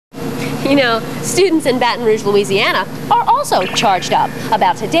You know, students in Baton Rouge, Louisiana are also charged up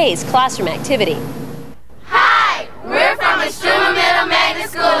about today's classroom activity. Hi, we're from Instrumental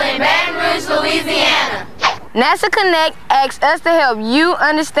Magnet School in Baton Rouge, Louisiana. NASA Connect asks us to help you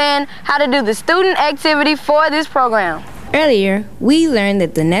understand how to do the student activity for this program. Earlier, we learned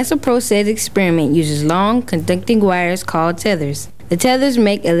that the NASA ProSet experiment uses long conducting wires called tethers. The tethers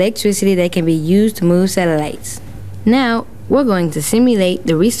make electricity that can be used to move satellites. Now, we're going to simulate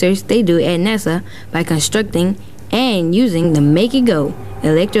the research they do at NASA by constructing and using the Make It Go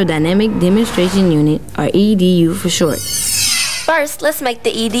Electrodynamic Demonstration Unit, or EDU for short. First, let's make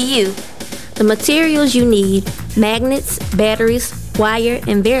the EDU. The materials you need: magnets, batteries, wire,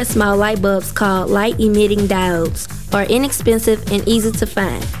 and very small light bulbs called light-emitting diodes are inexpensive and easy to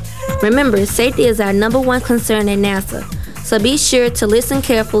find. Remember, safety is our #1 concern at NASA, so be sure to listen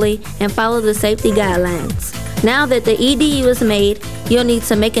carefully and follow the safety guidelines. Now that the EDU is made, you'll need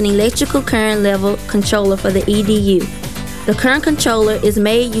to make an electrical current level controller for the EDU. The current controller is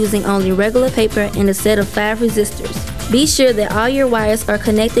made using only regular paper and a set of 5 resistors. Be sure that all your wires are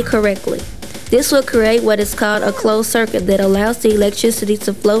connected correctly. This will create what is called a closed circuit that allows the electricity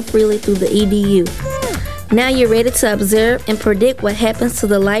to flow freely through the EDU. Now you're ready to observe and predict what happens to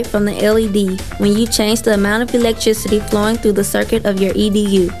the light from the LED when you change the amount of electricity flowing through the circuit of your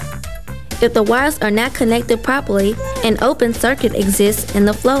EDU. If the wires are not connected properly, an open circuit exists and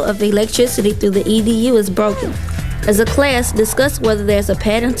the flow of electricity through the EDU is broken. As a class, discuss whether there's a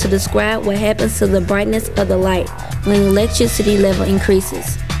pattern to describe what happens to the brightness of the light when the electricity level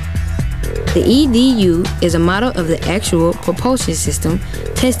increases. The EDU is a model of the actual propulsion system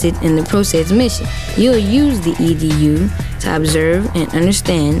tested in the ProSet's mission. You'll use the EDU to observe and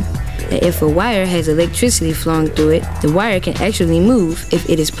understand that if a wire has electricity flowing through it, the wire can actually move if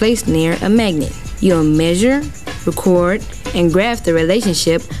it is placed near a magnet. You'll measure, record, and graph the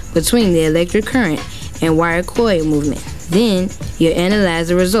relationship between the electric current and wire coil movement. Then, you'll analyze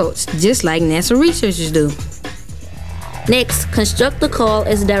the results, just like NASA researchers do. Next, construct the coil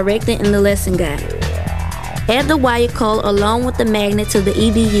as directed in the lesson guide. Add the wire coil along with the magnet to the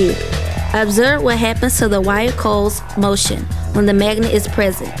EDU. Observe what happens to the wire coil's motion when the magnet is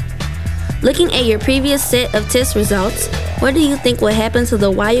present. Looking at your previous set of test results, what do you think will happen to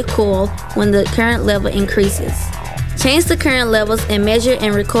the wire coil when the current level increases? Change the current levels and measure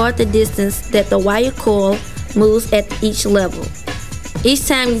and record the distance that the wire coil moves at each level. Each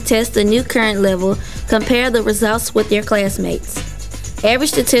time you test the new current level, compare the results with your classmates.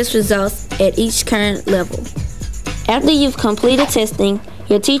 Average the test results at each current level. After you've completed testing,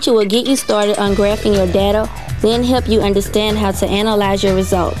 your teacher will get you started on graphing your data, then help you understand how to analyze your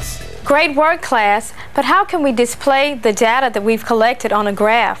results. Great work, class, but how can we display the data that we've collected on a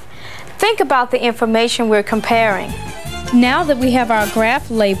graph? Think about the information we're comparing. Now that we have our graph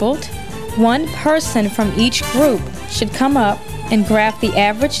labeled, one person from each group should come up and graph the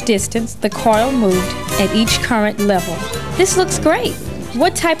average distance the coil moved at each current level. This looks great.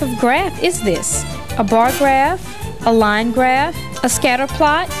 What type of graph is this? A bar graph? A line graph? A scatter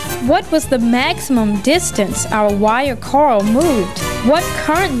plot? What was the maximum distance our wire coil moved? What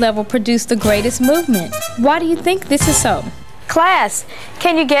current level produced the greatest movement? Why do you think this is so? Class,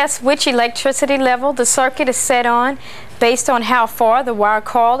 can you guess which electricity level the circuit is set on based on how far the wire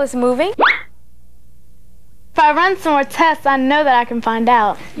coil is moving? If I run some more tests, I know that I can find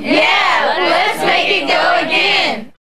out. Yeah, let's make it go again.